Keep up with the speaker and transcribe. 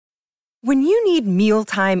When you need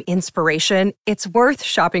mealtime inspiration, it's worth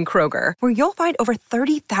shopping Kroger, where you'll find over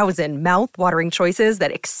 30,000 mouth-watering choices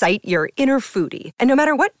that excite your inner foodie. And no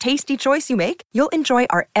matter what tasty choice you make, you'll enjoy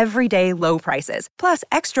our everyday low prices, plus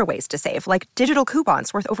extra ways to save, like digital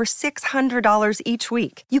coupons worth over $600 each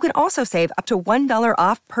week. You can also save up to $1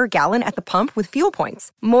 off per gallon at the pump with fuel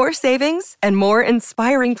points. More savings and more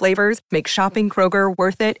inspiring flavors make shopping Kroger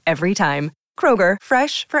worth it every time. Kroger,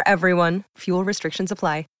 fresh for everyone. Fuel restrictions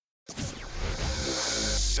apply.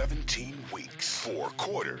 17 weeks, 4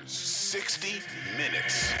 quarters, 60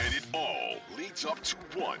 minutes, and it all leads up to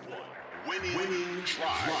one winning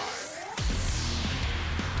drive.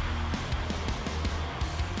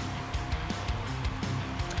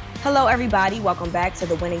 Hello, everybody. Welcome back to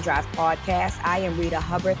the Winning Drive podcast. I am Rita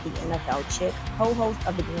Hubbard, the NFL chick, co-host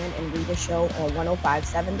of the Glenn and Rita Show on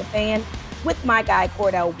 105.7 The Fan, with my guy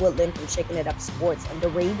Cordell Woodland from Shaking It Up Sports and the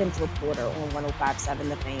Ravens reporter on 105.7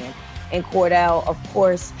 The Fan. And Cordell, of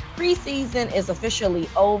course, preseason is officially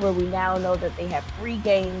over. We now know that they have 3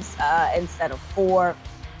 games instead of 4.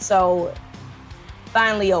 So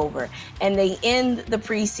finally over. And they end the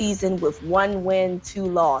preseason with 1 win, 2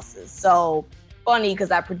 losses. So funny,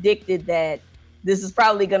 because I predicted that this is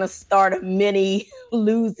probably going to start a mini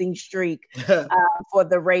losing streak for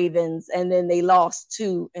the Ravens. And then they lost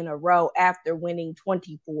 2 in a row after winning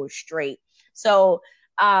 24 straight. So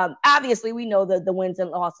obviously, we know that the wins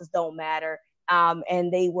and losses don't matter,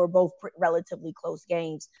 and they were both relatively close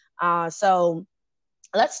games. So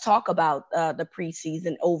let's talk about the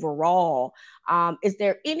preseason overall. Is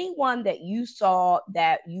there anyone that you saw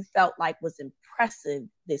that you felt like was impressive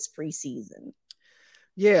this preseason?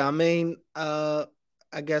 Yeah, I mean, I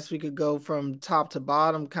guess we could go from top to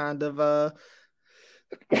bottom, kind of.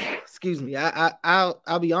 Excuse me.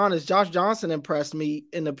 I'll be honest. Josh Johnson impressed me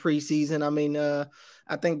in the preseason. I mean,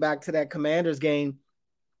 I think back to that Commanders game.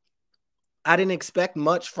 I didn't expect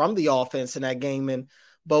much from the offense in that game, and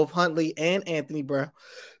both Huntley and Anthony Brown.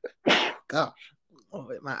 Gosh,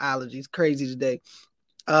 my allergies crazy today.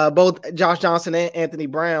 Both Josh Johnson and Anthony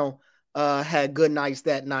Brown had good nights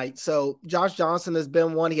that night. So Josh Johnson has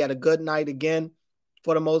been one. He had a good night again,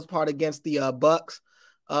 for the most part, against the Bucks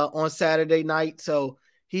on Saturday night. So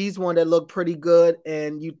he's one that looked pretty good.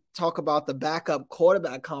 And you talk about the backup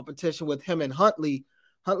quarterback competition with him and Huntley.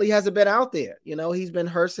 Huntley hasn't been out there. You know, he's been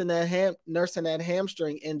nursing that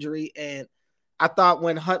hamstring injury. And I thought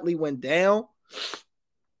when Huntley went down,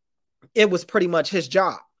 it was pretty much his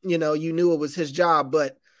job. You know, you knew it was his job.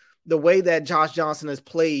 But the way that Josh Johnson has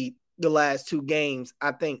played the last 2 games,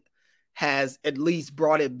 I think, has at least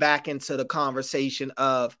brought it back into the conversation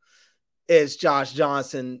of, is Josh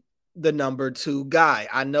Johnson the number 2 guy?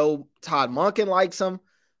 I know Todd Monken likes him.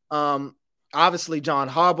 Obviously, John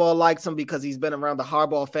Harbaugh likes him because he's been around the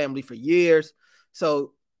Harbaugh family for years.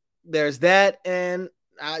 So there's that. And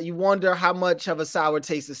you wonder how much of a sour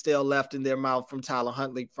taste is still left in their mouth from Tyler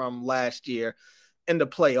Huntley from last year in the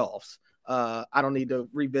playoffs. I don't need to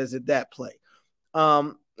revisit that play.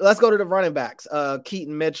 Let's go to the running backs.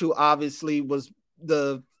 Keaton Mitchell obviously was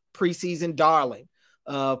the preseason darling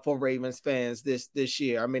for Ravens fans this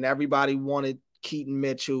year. I mean, everybody wanted Keaton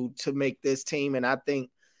Mitchell to make this team, and I think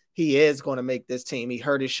he is going to make this team. He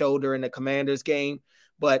hurt his shoulder in the Commanders game,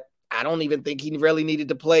 but I don't even think he really needed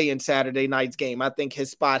to play in Saturday night's game. I think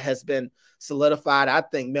his spot has been solidified. I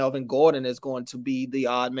think Melvin Gordon is going to be the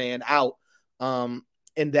odd man out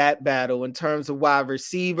in that battle. In terms of wide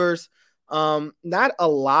receivers, not a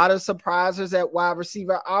lot of surprises at wide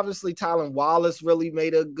receiver. Obviously, Tylan Wallace really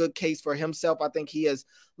made a good case for himself. I think he has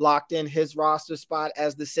locked in his roster spot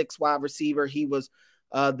as the 6th wide receiver. He was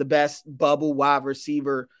the best bubble wide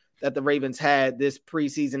receiver that the Ravens had this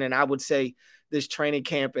preseason, and I would say this training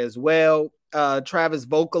camp as well. Travis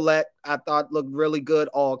Vokolek, I thought, looked really good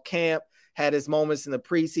all camp, had his moments in the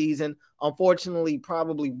preseason. Unfortunately,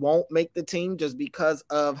 probably won't make the team just because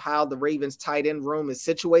of how the Ravens tight end room is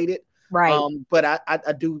situated. Right. But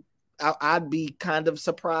I'd be kind of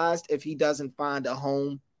surprised if he doesn't find a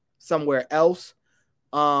home somewhere else.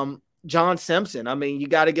 John Simpson. I mean, you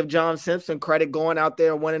got to give John Simpson credit going out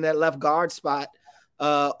there and winning that left guard spot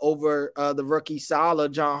over the rookie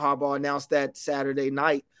Saleh. John Harbaugh announced that Saturday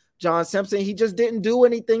night. John Simpson, he just didn't do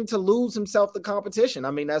anything to lose himself the competition. I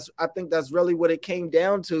mean, I think that's really what it came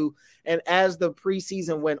down to. And as the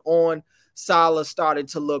preseason went on, Saleh started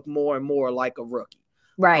to look more and more like a rookie.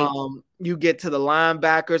 Right. You get to the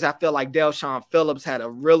linebackers. I feel like Delshon Phillips had a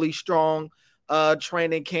really strong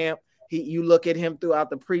training camp. You look at him throughout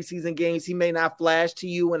the preseason games. He may not flash to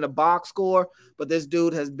you in the box score, but this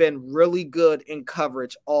dude has been really good in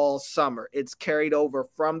coverage all summer. It's carried over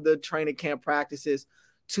from the training camp practices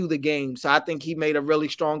to the game. So I think he made a really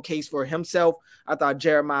strong case for himself. I thought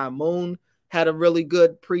Jeremiah Moon had a really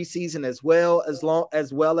good preseason as well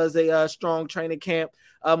as a strong training camp.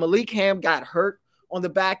 Malik Ham got hurt on the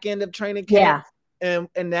back end of training camp, and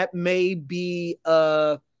that may be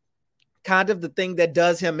kind of the thing that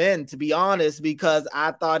does him in, to be honest, because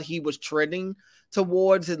I thought he was trending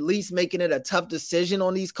towards at least making it a tough decision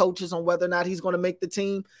on these coaches on whether or not he's going to make the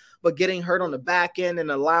team. But getting hurt on the back end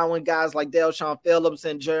and allowing guys like Del'Shawn Phillips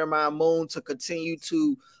and Jeremiah Moon to continue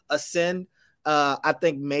to ascend, I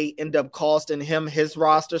think may end up costing him his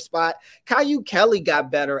roster spot. Caillou Kelly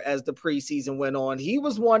got better as the preseason went on. He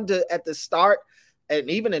was one to, at the start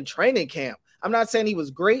and even in training camp, I'm not saying he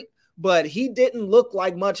was great, but he didn't look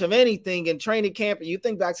like much of anything in training camp. And you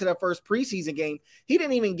think back to that first preseason game, he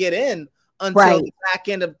didn't even get in until the back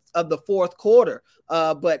end of the fourth quarter.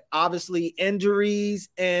 But obviously injuries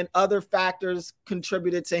and other factors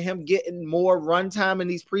contributed to him getting more runtime in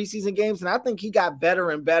these preseason games. And I think he got better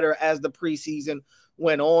and better as the preseason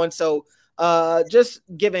went on. So just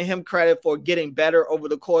giving him credit for getting better over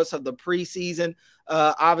the course of the preseason.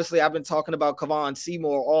 Obviously, I've been talking about Kevon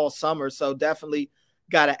Seymour all summer, so definitely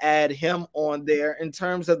got to add him on there. In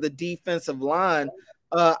terms of the defensive line,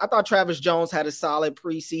 I thought Travis Jones had a solid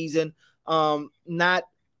preseason.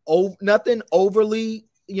 Nothing overly,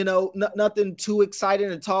 nothing too exciting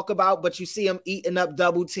to talk about, but you see him eating up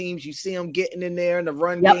double teams. You see him getting in there in the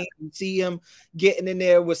run game. You see him getting in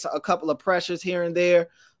there with a couple of pressures here and there.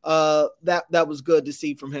 That was good to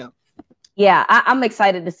see from him. Yeah, I'm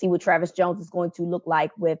excited to see what Travis Jones is going to look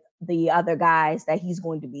like with the other guys that he's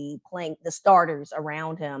going to be playing, the starters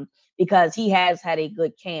around him, because he has had a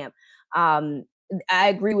good camp. I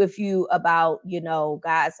agree with you about,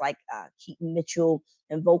 guys like Keaton Mitchell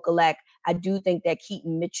and Vokalek. I do think that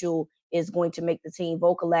Keaton Mitchell is going to make the team.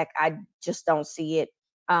 Vokalek, I just don't see it.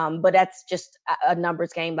 But that's just a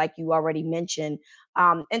numbers game, like you already mentioned.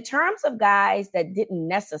 In terms of guys that didn't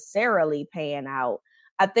necessarily pan out,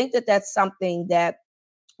 I think that that's something that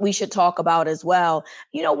we should talk about as well.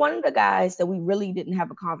 One of the guys that we really didn't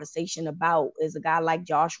have a conversation about is a guy like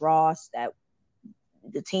Josh Ross that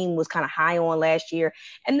the team was kind of high on last year.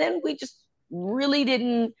 And then we just really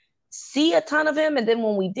didn't see a ton of him. And then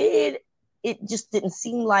when we did, it just didn't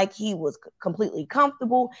seem like he was completely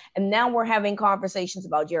comfortable. And now we're having conversations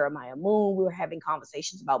about Jeremiah Moon. We were having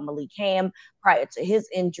conversations about Malik Ham prior to his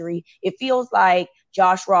injury. It feels like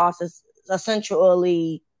Josh Ross is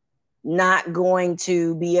essentially not going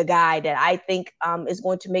to be a guy that I think is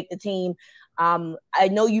going to make the team. I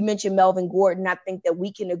know you mentioned Melvin Gordon. I think that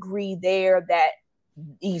we can agree there that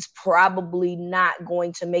he's probably not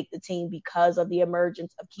going to make the team because of the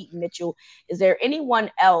emergence of Keaton Mitchell. Is there anyone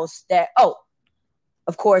else that,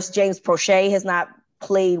 of course, James Prochet has not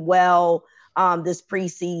played well this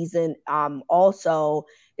preseason. Also,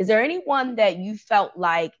 is there anyone that you felt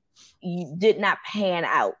like you did not pan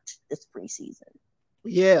out this preseason?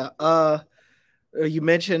 Yeah. You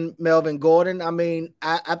mentioned Melvin Gordon. I mean,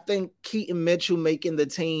 I think Keaton Mitchell making the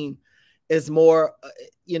team is more,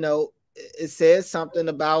 it says something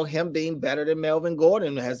about him being better than Melvin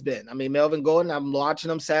Gordon has been. I mean, Melvin Gordon, I'm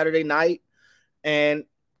watching him Saturday night and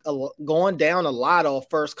going down a lot off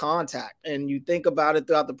first contact. And you think about it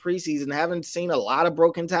throughout the preseason, haven't seen a lot of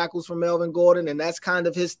broken tackles from Melvin Gordon, and that's kind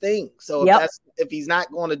of his thing. So if he's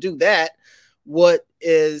not going to do that, what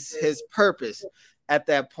is his purpose at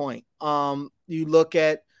that point? You look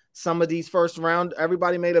at some of these first round,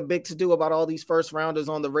 everybody made a big to-do about all these first rounders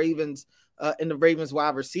on the Ravens, in the Ravens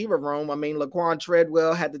wide receiver room. I mean, Laquan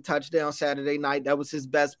Treadwell had the touchdown Saturday night. That was his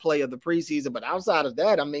best play of the preseason. But outside of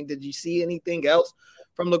that, I mean, did you see anything else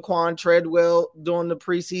from Laquan Treadwell during the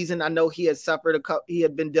preseason? I know he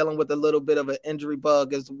had been dealing with a little bit of an injury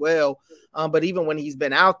bug as well. But even when he's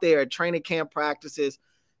been out there at training camp practices,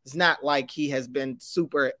 it's not like he has been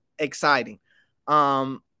super exciting.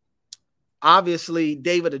 Obviously,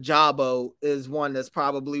 David Ojabo is one that's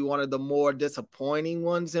probably one of the more disappointing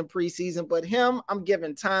ones in preseason, but him, I'm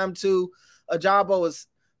giving time to. Ojabo is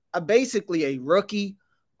basically a rookie.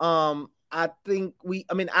 I've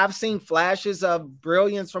seen flashes of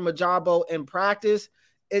brilliance from Ojabo in practice.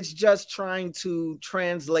 It's just trying to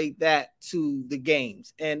translate that to the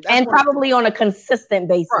games. And probably on a consistent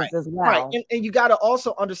basis as well. Right. And you got to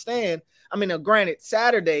also understand, granted,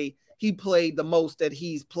 Saturday, he played the most that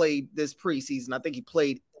he's played this preseason. I think he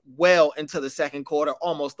played well into the second quarter,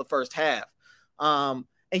 almost the first half. And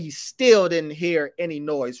you still didn't hear any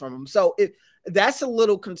noise from him. So that's a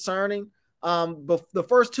little concerning. But the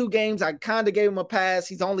first two games, I kind of gave him a pass.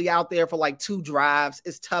 He's only out there for like 2 drives.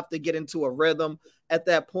 It's tough to get into a rhythm at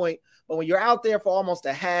that point. But when you're out there for almost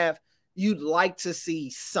a half, you'd like to see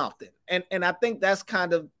something. And I think that's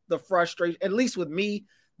kind of the frustration, at least with me.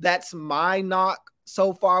 That's my knock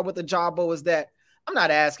so far with Ajabo, is that I'm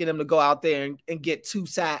not asking him to go out there and get 2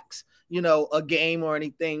 sacks, a game or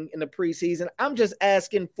anything in the preseason. I'm just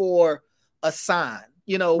asking for a sign,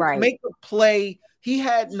 Right. make a play. He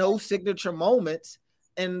had no signature moments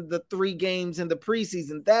in the 3 games in the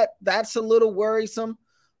preseason. That's a little worrisome.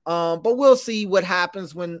 But we'll see what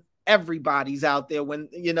happens when everybody's out there, when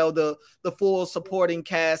the full supporting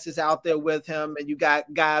cast is out there with him, and you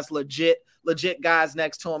got guys legit guys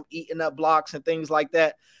next to him eating up blocks and things like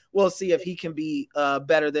that. We'll see if he can be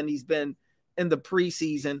better than he's been in the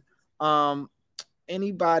preseason.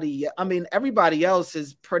 Everybody else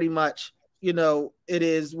is pretty much, it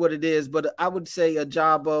is what it is. But I would say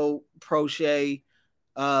Ajabo, Prochet,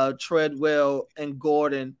 Treadwell, and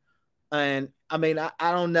Gordon. And I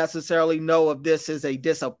don't necessarily know if this is a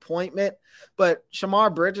disappointment, but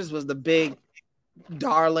Shamar Bridges was the big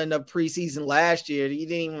darling of preseason last year. He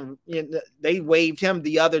didn't even, they waived him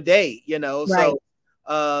the other day, Right.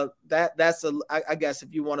 So that's I guess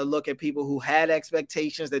if you want to look at people who had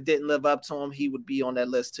expectations that didn't live up to him, he would be on that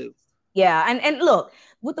list too. Yeah, and look,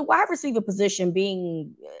 with the wide receiver position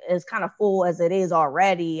being as kind of full as it is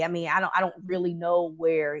already, I don't really know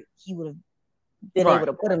where he would have been able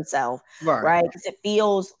to put himself, right? Because it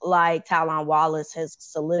feels like Talon Wallace has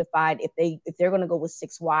solidified. If they're going to go with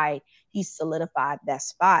 6 wide, he's solidified that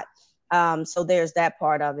spot. So there's that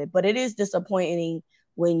part of it. But it is disappointing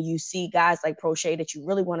when you see guys like Prochet that you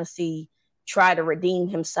really want to see try to redeem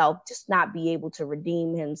himself, just not be able to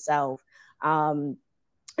redeem himself. And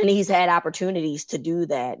he's had opportunities to do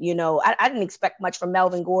that. I didn't expect much from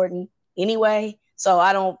Melvin Gordon anyway. So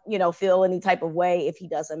I don't, feel any type of way if he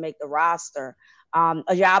doesn't make the roster.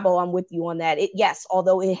 Ajabo, I'm with you on that. Yes,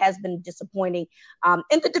 although it has been disappointing. And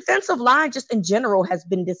the defensive line just in general has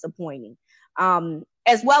been disappointing,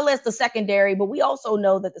 as well as the secondary. But we also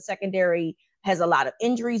know that the secondary has a lot of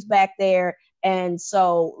injuries back there. And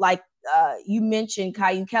so, like you mentioned,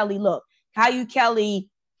 Caillou Kelly. Look, Caillou Kelly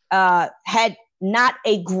had not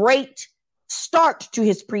a great start to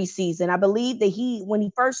his preseason. I believe that when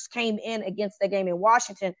he first came in against that game in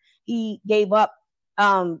Washington, he gave up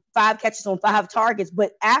 5 catches on 5 targets.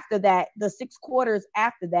 But after that, the 6 quarters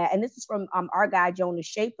after that, and this is from our guy Jonas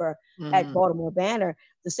Shaper at Baltimore Banner,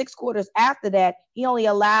 the 6 quarters after that, he only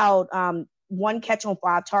allowed 1 catch on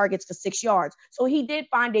 5 targets for 6 yards. So he did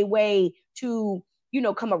find a way to,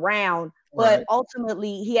 come around. But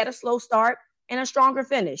ultimately, he had a slow start and a stronger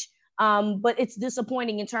finish. But it's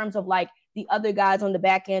disappointing in terms of like the other guys on the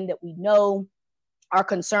back end that we know are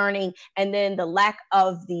concerning, and then the lack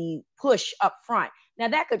of the push up front. Now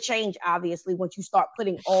that could change obviously once you start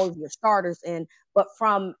putting all of your starters in, but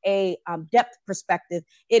from a depth perspective,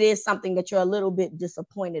 it is something that you're a little bit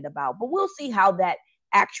disappointed about. But we'll see how that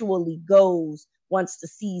actually goes once the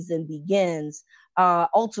season begins,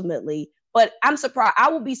 ultimately. But I'm surprised. I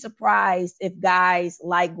will be surprised if guys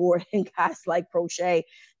like Gordon, guys like Prochet,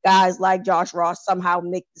 guys like Josh Ross somehow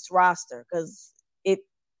make this roster, because it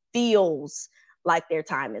feels like their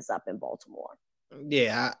time is up in Baltimore.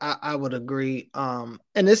 Yeah, I would agree. And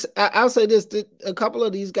I'll say this: a couple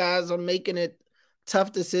of these guys are making it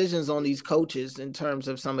tough decisions on these coaches in terms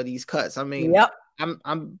of some of these cuts. Yep.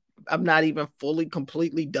 I'm not even fully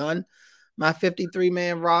completely done my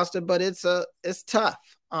 53-man roster, but it's tough.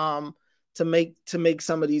 To make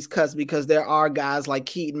some of these cuts, because there are guys like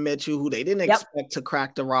Keaton Mitchell who they didn't expect to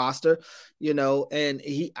crack the roster,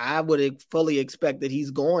 and I would fully expect that he's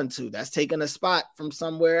going to. That's taking a spot from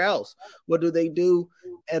somewhere else. What do they do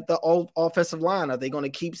at the offensive line? Are they going to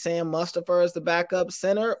keep Sam Mustipher as the backup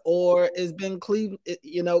center, or is Ben Cleveland,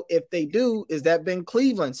 if they do, is that Ben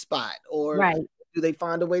Cleveland's spot, or do they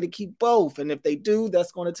find a way to keep both? And if they do,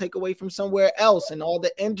 that's going to take away from somewhere else, and all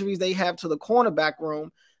the injuries they have to the cornerback room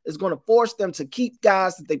is going to force them to keep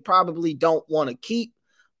guys that they probably don't want to keep,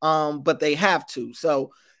 but they have to.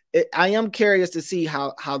 So I am curious to see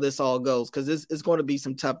how this all goes, because it's going to be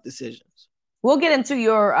some tough decisions. We'll get into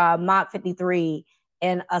your mock 53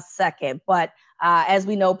 in a second, but as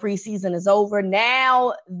we know, preseason is over.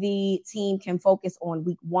 Now the team can focus on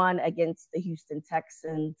week 1 against the Houston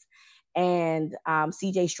Texans, and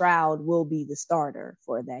CJ Stroud will be the starter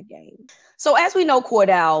for that game. So as we know,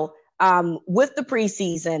 Cordell, with the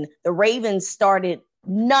preseason, the Ravens started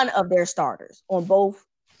none of their starters on both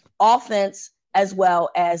offense as well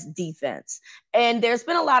as defense. And there's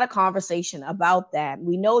been a lot of conversation about that.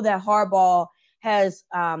 We know that Harbaugh has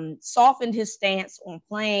softened his stance on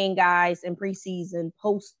playing guys in preseason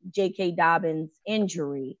post J.K. Dobbins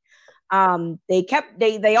injury.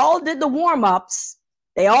 They all did the warm-ups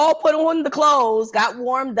They all put on the clothes, got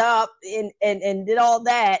warmed up, and did all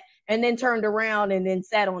that, and then turned around and then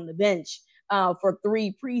sat on the bench for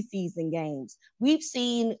 3 preseason games. We've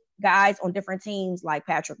seen guys on different teams like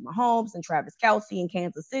Patrick Mahomes and Travis Kelce in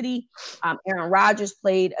Kansas City. Aaron Rodgers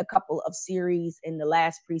played a couple of series in the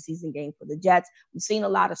last preseason game for the Jets. We've seen a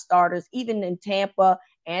lot of starters, even in Tampa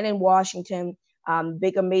and in Washington.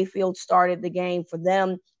 Baker Mayfield started the game for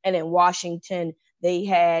them, and in Washington, they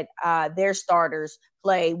had their starters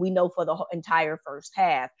play, we know, for the entire first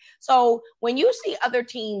half. So when you see other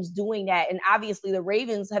teams doing that, and obviously the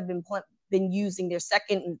Ravens have been using their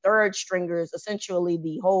second and third stringers essentially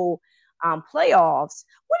the whole playoffs.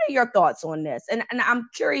 What are your thoughts on this? And I'm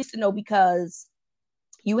curious to know, because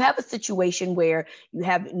you have a situation where you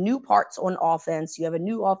have new parts on offense, you have a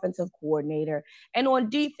new offensive coordinator, and on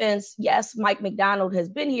defense, yes, Mike Macdonald has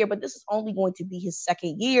been here, but this is only going to be his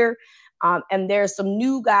second year. And there's some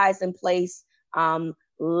new guys in place,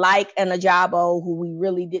 like an Ajabo, who we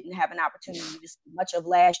really didn't have an opportunity to see much of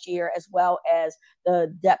last year, as well as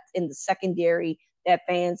the depth in the secondary that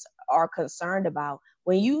fans are concerned about.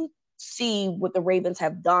 When you see what the Ravens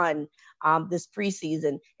have done this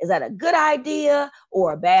preseason, is that a good idea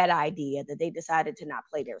or a bad idea that they decided to not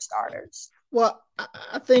play their starters? Well,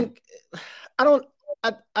 I think I don't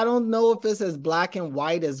know if it's as black and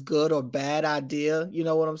white as good or bad idea. You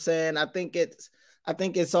know what I'm saying? I think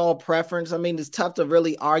it's all preference. I mean, it's tough to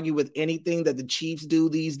really argue with anything that the Chiefs do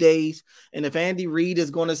these days. And if Andy Reid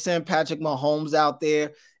is going to send Patrick Mahomes out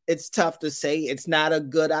there, it's tough to say it's not a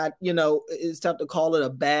good idea. You know, it's tough to call it a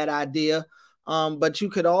bad idea. But you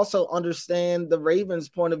could also understand the Ravens'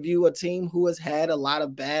 point of view, a team who has had a lot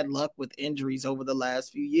of bad luck with injuries over the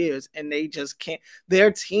last few years, and they just can't.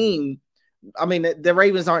 Their team, I mean, the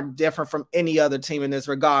Ravens aren't different from any other team in this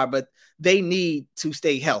regard, but they need to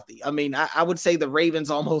stay healthy. I mean, I would say the Ravens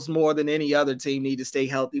almost more than any other team need to stay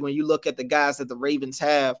healthy. When you look at the guys that the Ravens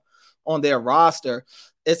have on their roster,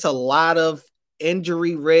 it's a lot of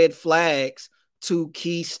injury red flags to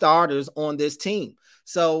key starters on this team.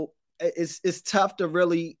 So it's tough to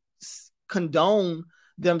really condone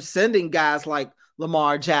them sending guys like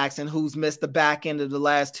Lamar Jackson, who's missed the back end of the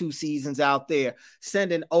last 2 seasons out there,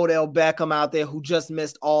 sending Odell Beckham out there, who just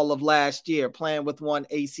missed all of last year, playing with one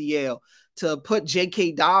ACL, to put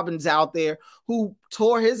J.K. Dobbins out there, who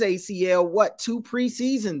tore his ACL, 2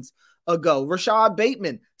 preseasons ago. Rashad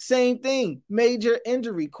Bateman, same thing, major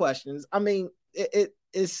injury questions. I mean,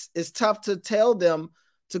 it's tough to tell them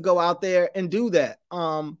to go out there and do that.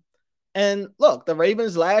 And look, the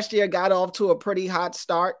Ravens last year got off to a pretty hot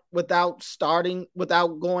start without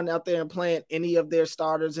going out there and playing any of their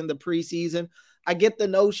starters in the preseason. I get the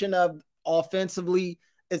notion of offensively,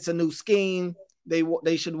 it's a new scheme.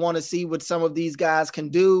 They should want to see what some of these guys can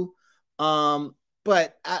do.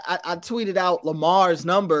 But I tweeted out Lamar's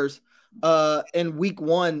numbers in week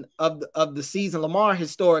 1 of the season. Lamar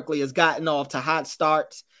historically has gotten off to hot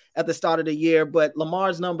starts at the start of the year, but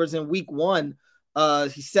Lamar's numbers in week 1,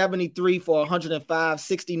 he's 73 for 105,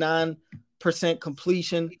 69%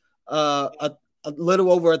 completion, a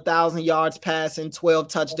little over 1,000 yards passing, 12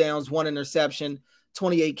 touchdowns, 1 interception,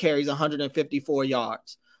 28 carries, 154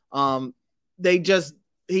 yards.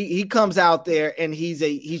 He comes out there and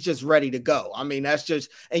he's just ready to go. I mean, that's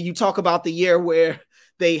just, and you talk about the year where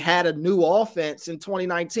they had a new offense in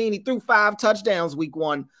 2019. He threw 5 touchdowns week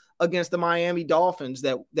 1 against the Miami Dolphins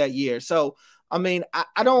that year. So, I mean,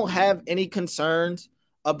 I don't have any concerns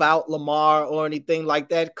about Lamar or anything like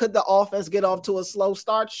that. Could the offense get off to a slow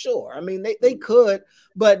start? Sure. I mean, they could,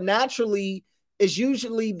 but naturally, it's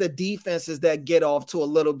usually the defenses that get off to a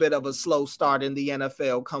little bit of a slow start in the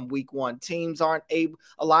NFL come week 1. Teams aren't able,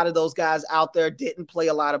 a lot of those guys out there didn't play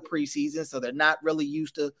a lot of preseason, so they're not really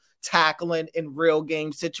used to tackling in real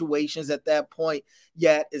game situations at that point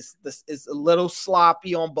yet. It's a little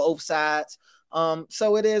sloppy on both sides.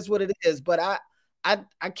 So it is what it is, but I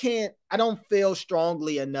don't feel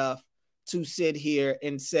strongly enough to sit here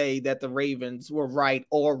and say that the Ravens were right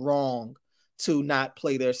or wrong to not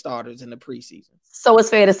play their starters in the preseason. So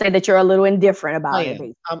it's fair to say that you're a little indifferent about it.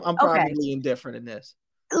 I'm probably indifferent in this.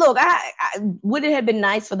 Look, I would it have been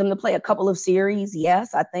nice for them to play a couple of series?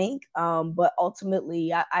 Yes, I think. But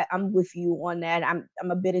ultimately, I'm with you on that.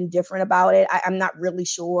 I'm a bit indifferent about it. I'm not really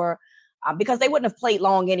sure because they wouldn't have played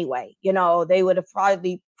long anyway. You know, they would have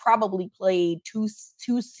probably played two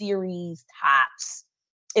series tops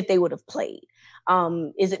if they would have played.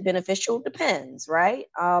 Is it beneficial? Depends, right?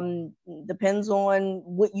 Depends on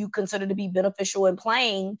what you consider to be beneficial in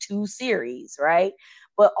playing 2 series, right?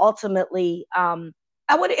 But ultimately,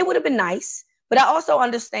 it would have been nice, but I also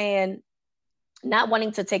understand not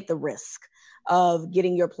wanting to take the risk. of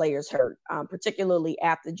getting your players hurt, particularly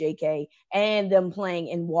after JK and them playing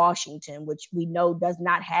in Washington, which we know does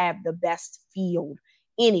not have the best field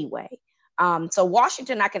anyway. So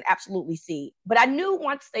Washington, I can absolutely see. But I knew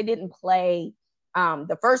once they didn't play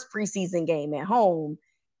the first preseason game at home,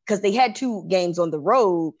 because they had 2 games on the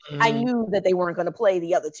road, I knew that they weren't going to play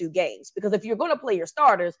the other 2 games. Because if you're going to play your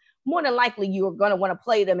starters, more than likely you're going to want to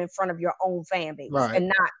play them in front of your own fan base and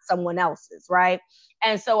not someone else's, right?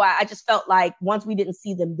 And so I just felt like once we didn't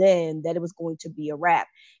see them then, that it was going to be a wrap.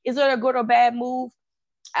 Is it a good or bad move?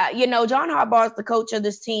 John Harbaugh is the coach of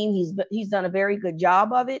this team. He's done a very good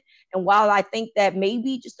job of it. And while I think that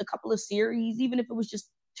maybe just a couple of series, even if it was just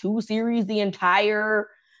 2 series the entire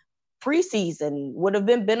preseason, would have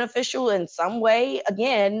been beneficial in some way.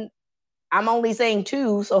 Again, I'm only saying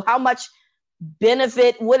 2. So how much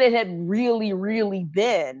benefit would it have really, really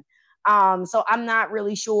been? So I'm not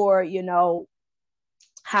really sure,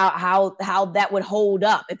 how that would hold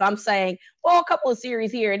up. If I'm saying, well, a couple of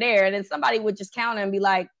series here and there, and then somebody would just counter and be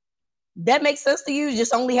like, that makes sense to you?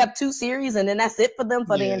 Just only have 2 series and then that's it for them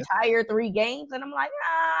for the entire 3 games? And I'm like,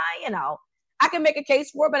 I can make a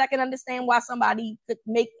case for it, but I can understand why somebody could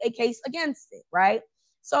make a case against it, right?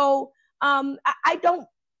 So I don't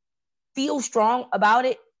feel strong about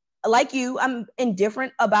it. Like you, I'm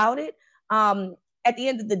indifferent about it. At the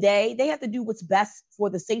end of the day, they have to do what's best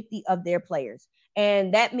for the safety of their players.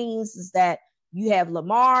 And that means is that you have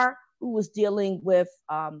Lamar, who was dealing with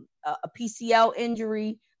a PCL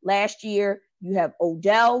injury last year. You have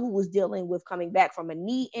Odell, who was dealing with coming back from a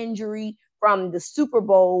knee injury from the Super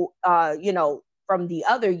Bowl, from the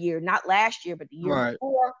other year, not last year, but the year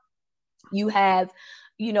before. You have,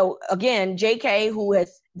 again, JK, who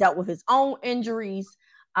has dealt with his own injuries.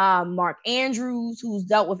 Mark Andrews, who's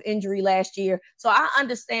dealt with injury last year. So I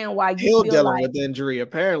understand why you feel dealing with injury,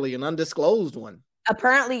 apparently an undisclosed one.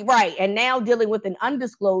 Apparently, right. And now dealing with an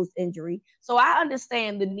undisclosed injury. So I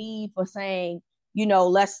understand the need for saying,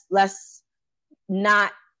 let's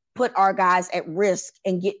not put our guys at risk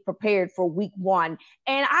and get prepared for week 1.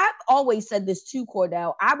 And I've always said this too,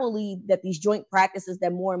 Cordell. I believe that these joint practices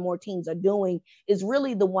that more and more teams are doing is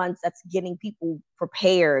really the ones that's getting people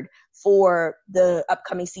prepared for the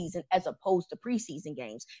upcoming season as opposed to preseason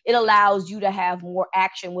games. It allows you to have more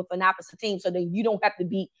action with an opposite team so that you don't have to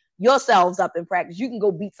beat yourselves up in practice. You can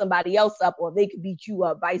go beat somebody else up or they could beat you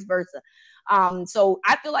up, vice versa. So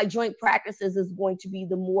I feel like joint practices is going to be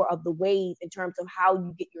the more of the wave in terms of how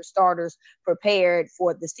you get your starters prepared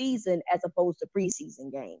for the season as opposed to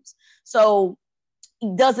preseason games. So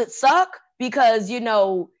does it suck? Because,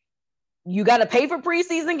 you got to pay for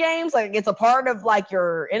preseason games. Like it's a part of like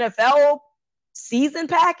your NFL season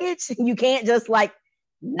package. You can't just like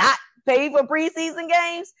not pay for preseason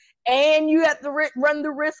games. And you have to run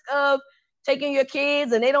the risk of taking your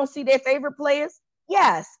kids and they don't see their favorite players.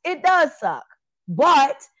 Yes, it does suck.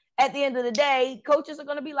 But at the end of the day, coaches are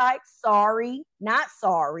going to be like, sorry, not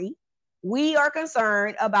sorry. We are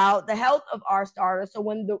concerned about the health of our starters. So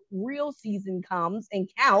when the real season comes and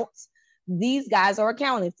counts, these guys are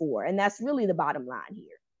accounted for. And that's really the bottom line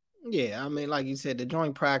here. Yeah, I mean, like you said, the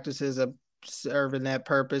joint practices are serving that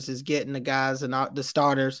purpose, is getting the guys and the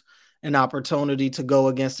starters an opportunity to go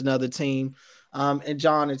against another team. And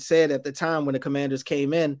John had said at the time when the Commanders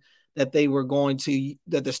came in that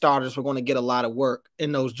that the starters were going to get a lot of work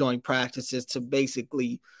in those joint practices to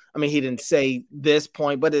basically, I mean, he didn't say this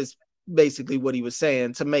point, but it's basically what he was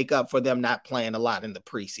saying, to make up for them not playing a lot in the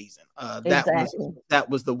preseason. That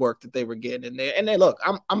was the work that they were getting in there. And then look,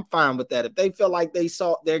 I'm fine with that. If they feel like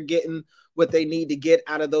they're getting what they need to get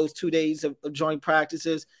out of those 2 days of joint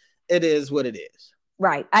practices, it is what it is.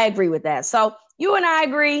 Right. I agree with that. So you and I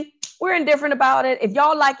agree. We're indifferent about it. If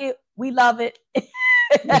y'all like it, we love it.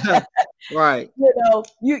 Right.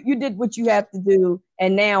 You did what you have to do,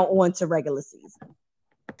 and now on to regular season.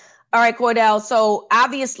 All right, Cordell. So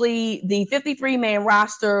obviously the 53-man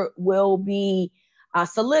roster will be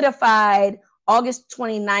solidified August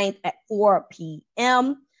 29th at 4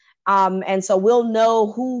 p.m. And so we'll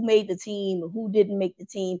know who made the team, who didn't make the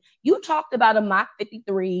team. You talked about a mock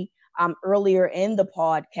 53 earlier in the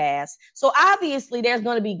podcast. So obviously there's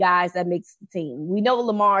going to be guys that makes the team. We know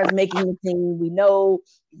Lamar is making the team. We know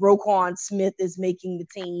Roquan Smith is making the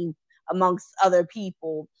team amongst other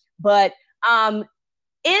people. But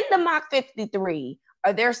in the mock 53,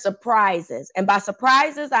 are there surprises? And by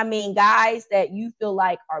surprises, I mean guys that you feel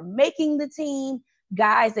like are making the team,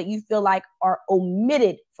 guys that you feel like are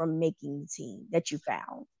omitted from making the team that you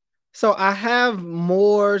found. So I have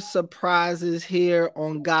more surprises here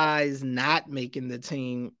on guys not making the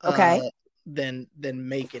team. Okay. than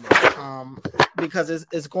making it. Because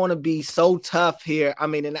it's going to be so tough here. I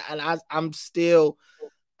mean, and I'm still.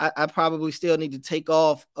 I probably still need to take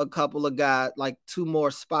off a couple of guys, like 2 more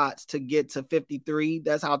spots to get to 53.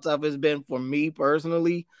 That's how tough it's been for me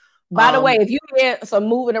personally. By the way, if you hear some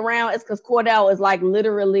moving around, it's because Cordell is like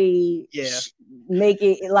literally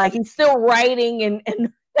making like he's still writing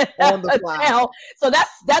and on the fly. So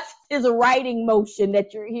that's his writing motion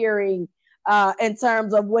that you're hearing in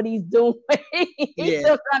terms of what he's doing. He's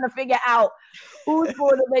still trying to figure out who's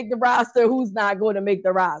going to make the roster, who's not going to make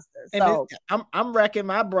the roster. So I'm wrecking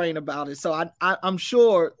my brain about it. So I'm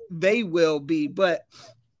sure they will be. But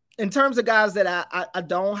in terms of guys that I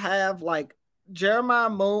don't have, like Jeremiah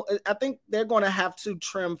Moon, I think they're going to have to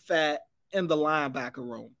trim fat in the linebacker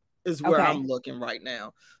room is where I'm looking right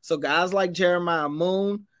now. So guys like Jeremiah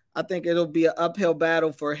Moon, I think it'll be an uphill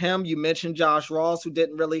battle for him. You mentioned Josh Ross, who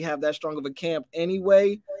didn't really have that strong of a camp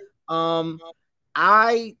anyway.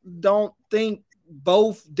 I don't think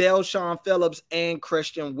both Delshawn Phillips and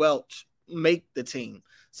Christian Welch make the team.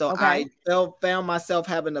 So I found myself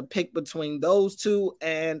having to pick between those two,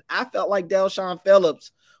 and I felt like Delshawn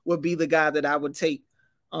Phillips would be the guy that I would take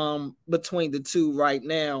between the two right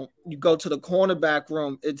now. You go to the cornerback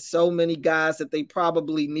room, it's so many guys that they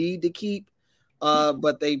probably need to keep,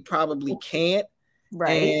 but they probably can't.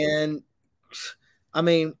 Right. And I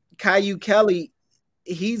mean, Caillou Kelly,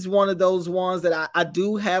 he's one of those ones that I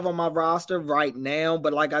do have on my roster right now.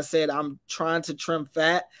 But like I said, I'm trying to trim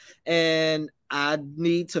fat, and I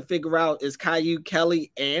need to figure out, is Caillou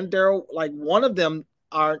Kelly and Daryl, like one of them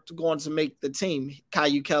aren't going to make the team,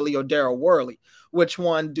 Caillou Kelly or Daryl Worley. Which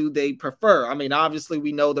one do they prefer? I mean, obviously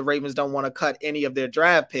we know the Ravens don't want to cut any of their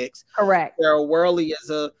draft picks. Correct. Daryl Worley is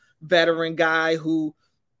a veteran guy who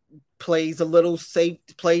plays a little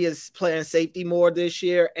playing safety more this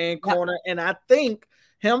year and corner. And I think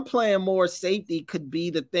him playing more safety could be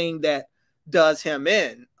the thing that does him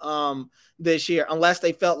in this year, unless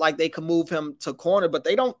they felt like they could move him to corner, but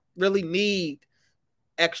they don't really need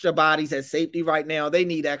extra bodies at safety right now. They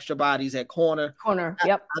need extra bodies at corner.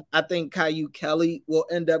 I think Caillou Kelly will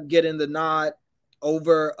end up getting the nod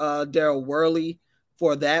over Daryl Worley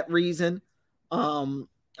for that reason. I'm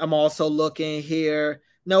also looking here.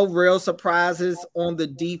 No real surprises on the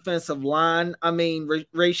defensive line. I mean,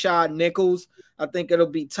 Rashad Nichols, I think it'll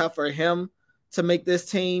be tough for him to make this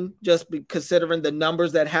team, just considering the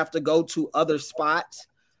numbers that have to go to other spots.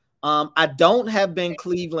 I don't have Ben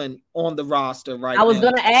Cleveland on the roster right now. I was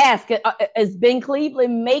going to ask, is Ben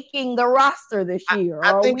Cleveland making the roster this year?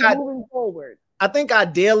 Are we moving forward? I think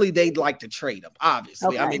ideally they'd like to trade him,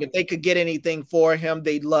 obviously. I mean, if they could get anything for him,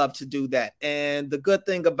 they'd love to do that. And the good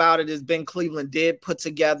thing about it is Ben Cleveland did put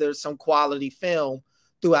together some quality film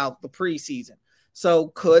throughout the preseason. So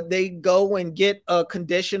could they go and get a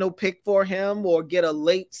conditional pick for him or get a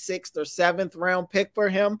late 6th or 7th round pick for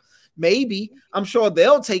him? Maybe. I'm sure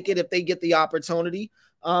they'll take it if they get the opportunity.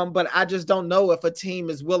 But I just don't know if a team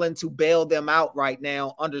is willing to bail them out right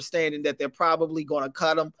now, understanding that they're probably going to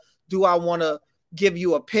cut them. Do I want to give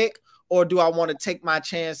you a pick, or do I want to take my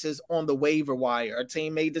chances on the waiver wire? A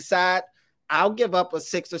team may decide, I'll give up a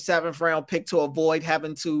 6th or 7th round pick to avoid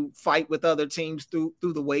having to fight with other teams through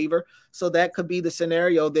the waiver. So that could be the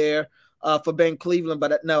scenario there for Ben Cleveland.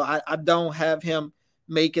 But no, I don't have him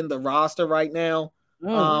making the roster right now.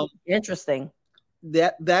 Interesting.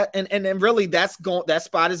 And really that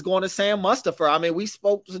spot is going to Sam Mustipher. I mean, we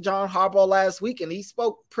spoke to John Harbaugh last week, and he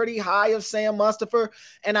spoke pretty high of Sam Mustipher.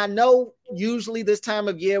 And I know usually this time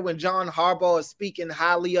of year when John Harbaugh is speaking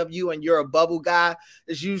highly of you and you're a bubble guy,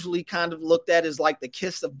 is usually kind of looked at as like the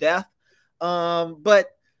kiss of death. But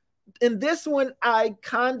in this one, I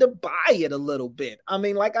kind of buy it a little bit. I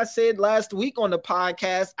mean, like I said last week on the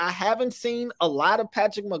podcast, I haven't seen a lot of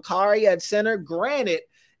Patrick Mekari at center. Granted,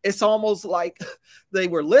 it's almost like they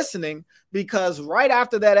were listening, because right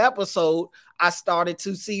after that episode, I started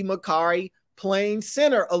to see Mekari playing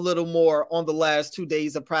center a little more on the last 2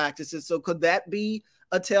 days of practices. So could that be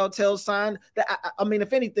a telltale sign? That I mean,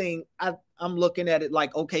 if anything, I'm looking at it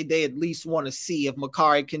like, okay, they at least want to see if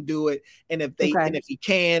Mekari can do it. And if and if he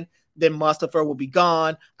can, then Mustipher will be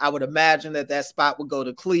gone. I would imagine that spot would go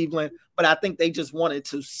to Cleveland, but I think they just wanted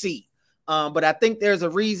to see. But I think there's a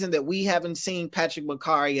reason that we haven't seen Patrick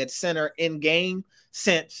Mekari at center in game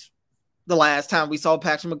since the last time we saw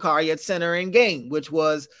Patrick Mekari at center in game, which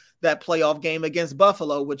was that playoff game against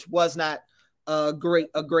Buffalo, which was not a great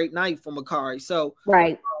night for Mekari. So,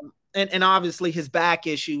 and obviously his back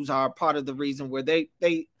issues are part of the reason where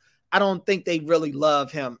I don't think they really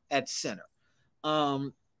love him at center.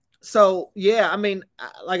 So yeah, I mean,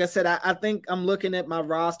 like I said, I think I'm looking at my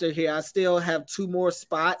roster here. I still have 2 more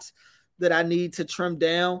spots that I need to trim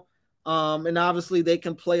down. And obviously they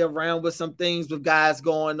can play around with some things with guys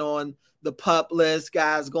going on the PUP list,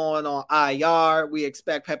 guys going on IR. We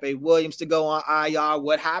expect Pepe Williams to go on IR.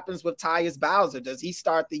 What happens with Tyus Bowser? Does he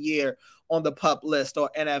start the year on the PUP list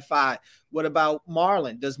or NFI? What about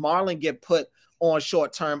Marlon? Does Marlon get put on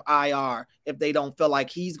short-term IR if they don't feel like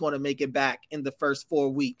he's going to make it back in the first 4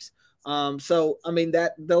 weeks? So I mean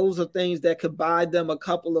those are things that could buy them a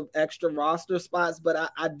couple of extra roster spots,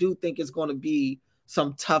 but I do think it's going to be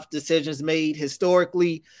some tough decisions made.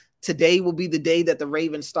 Historically, today will be the day that the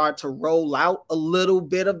Ravens start to roll out a little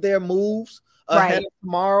bit of their moves ahead of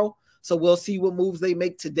tomorrow. So we'll see what moves they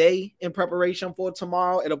make today in preparation for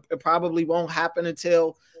tomorrow. It probably won't happen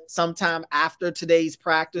until sometime after today's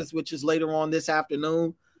practice, which is later on this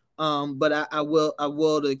afternoon. But I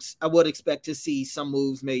would expect to see some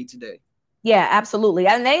moves made today. Yeah, absolutely.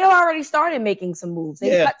 And they already started making some moves.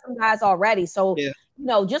 They cut some guys already. So,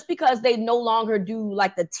 just because they no longer do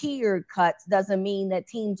like the tiered cuts doesn't mean that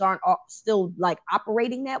teams aren't still like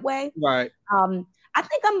operating that way. Right. I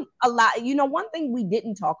think I'm a lot, one thing we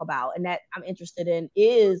didn't talk about and that I'm interested in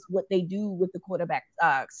is what they do with the quarterback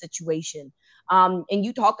situation. And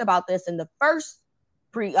you talked about this in the first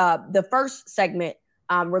segment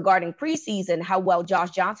regarding preseason, how well Josh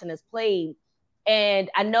Johnson has played. And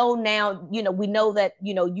I know now, we know that,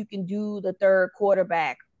 you can do the third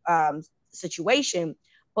quarterback situation,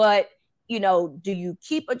 but, do you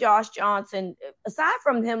keep a Josh Johnson aside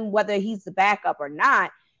from him, whether he's the backup or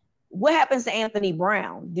not? What happens to Anthony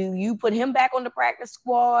Brown? Do you put him back on the practice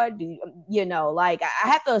squad? Do I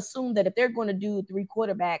have to assume that if they're going to do 3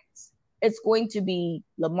 quarterbacks, it's going to be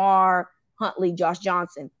Lamar, Huntley, Josh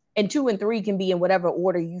Johnson, and 2 and 3 can be in whatever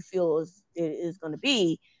order you feel is going to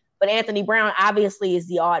be. But Anthony Brown obviously is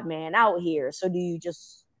the odd man out here. So do you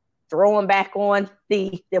just throw him back on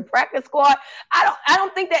the practice squad? I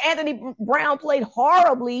don't think that Anthony Brown played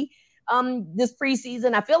horribly this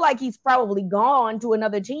preseason. I feel like he's probably gone to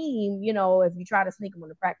another team, if you try to sneak him on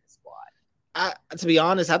the practice squad. To be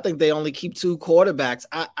honest, I think they only keep 2 quarterbacks.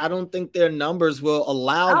 I don't think their numbers will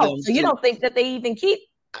allow them. So you don't think that they even keep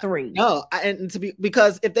 3? No,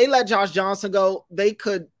 because if they let Josh Johnson go, they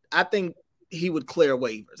could. I think he would clear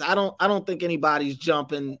waivers. I don't think anybody's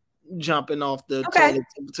jumping off the toilet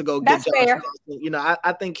to go get Josh Johnson.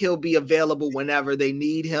 I think he'll be available whenever they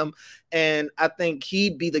need him, and I think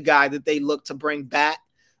he'd be the guy that they look to bring back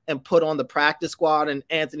and put on the practice squad. And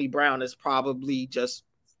Anthony Brown is probably just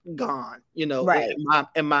gone. Right.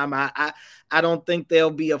 In my mind, I don't think they'll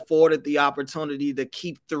be afforded the opportunity to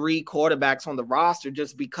keep 3 quarterbacks on the roster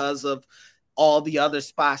just because of all the other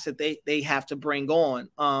spots that they have to bring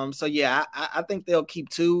on. So yeah, I think they'll keep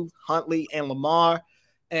 2, Huntley and Lamar,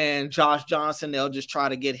 and Josh Johnson. They'll just try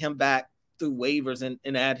to get him back through waivers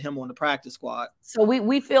and add him on the practice squad. So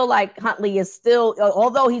we feel like Huntley is still,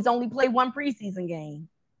 although he's only played 1 preseason game,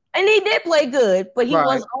 and he did play good, but he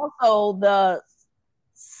was also the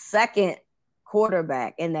second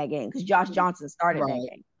quarterback in that game because Josh Johnson started that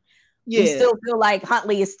game. Yeah. You still feel like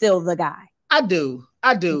Huntley is still the guy. I do.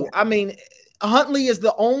 Yeah. I mean, Huntley is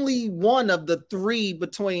the only one of the 3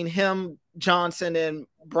 between him, Johnson, and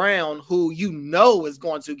Brown who is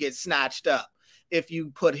going to get snatched up if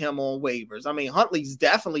you put him on waivers. I mean, Huntley's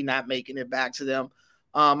definitely not making it back to them.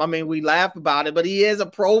 I mean, we laugh about it, but he is a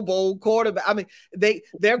Pro Bowl quarterback. I mean,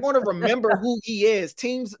 they're going to remember who he is.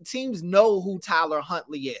 Teams know who Tyler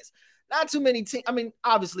Huntley is. Not too many teams. I mean,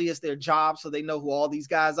 obviously it's their job, so they know who all these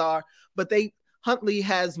guys are. But Huntley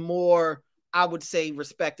has more, I would say,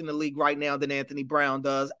 respect in the league right now than Anthony Brown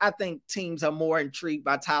does. I think teams are more intrigued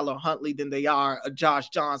by Tyler Huntley than they are a Josh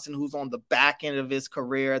Johnson who's on the back end of his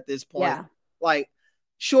career at this point. Yeah. Like,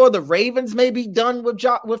 sure, the Ravens may be done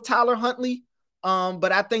with Tyler Huntley,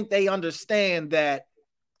 but I think they understand that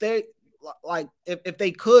they like if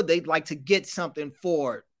they could, they'd like to get something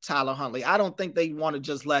for Tyler Huntley. I don't think they want to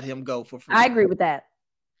just let him go for free. I agree with that.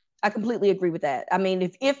 I completely agree with that. I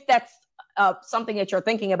mean, if that's something that you're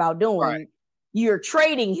thinking about doing, right, you're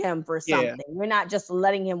trading him for something. Yeah. You're not just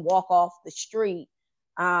letting him walk off the street.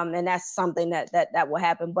 And that's something that will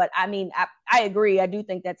happen. But I mean, I agree. I do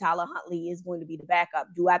think that Tyler Huntley is going to be the backup.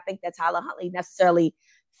 Do I think that Tyler Huntley necessarily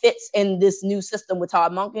fits in this new system with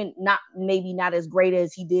Todd Monken? Maybe not as great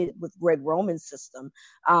as he did with Greg Roman's system,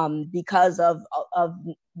 because of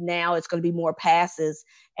now it's going to be more passes.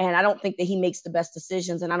 And I don't think that he makes the best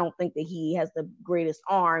decisions. And I don't think that he has the greatest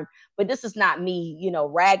arm. But this is not me,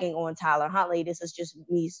 ragging on Tyler Huntley. This is just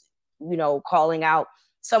me, calling out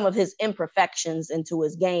some of his imperfections into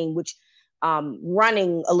his game, which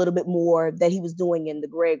running a little bit more that he was doing in the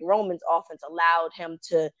Greg Roman's offense allowed him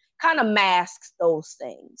to kind of mask those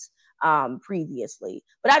things. previously.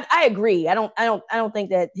 But I agree. I don't think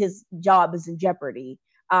that his job is in jeopardy.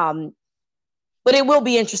 But it will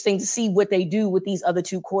be interesting to see what they do with these other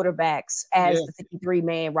two quarterbacks as the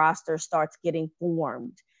 53-man roster starts getting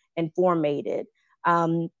formed and formated.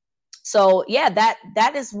 So yeah,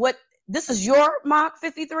 that is what this is your mock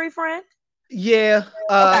 53, friend. Yeah,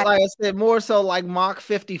 okay. Like I said, more so like mock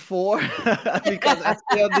 54 because I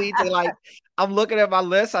still need to I'm looking at my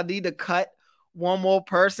list. I need to cut one more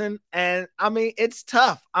person, and I mean it's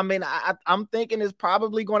tough. I mean I'm thinking it's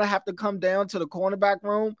probably going to have to come down to the cornerback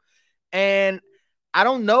room, and I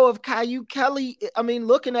don't know if Caillou Kelly, I mean,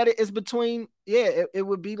 looking at it is between, it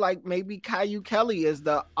would be like maybe Caillou Kelly is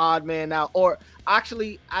the odd man out, or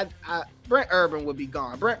actually Brent Urban would be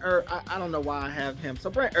gone. I don't know why I have him. So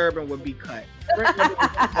Brent Urban would be cut.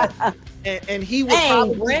 And he would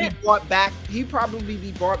probably be brought back. He'd probably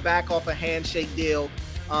be brought back off a handshake deal.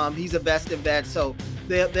 He's a vested vet, so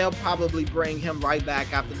they'll probably bring him right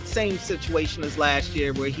back after the same situation as last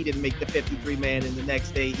year where he didn't make the 53-man and the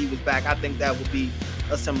next day he was back. I think that would be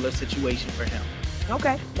a similar situation for him.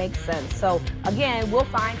 Okay, makes sense. So again, we'll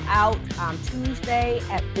find out Tuesday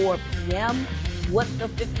at 4 p.m. what the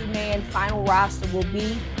 50-man final roster will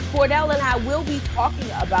be. Cordell and I will be talking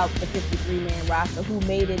about the 53-man roster, who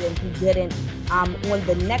made it and who didn't, on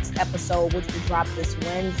the next episode, which will drop this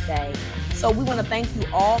Wednesday. So we want to thank you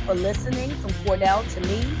all for listening. From Cordell to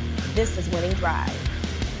me, this is Winning Drive.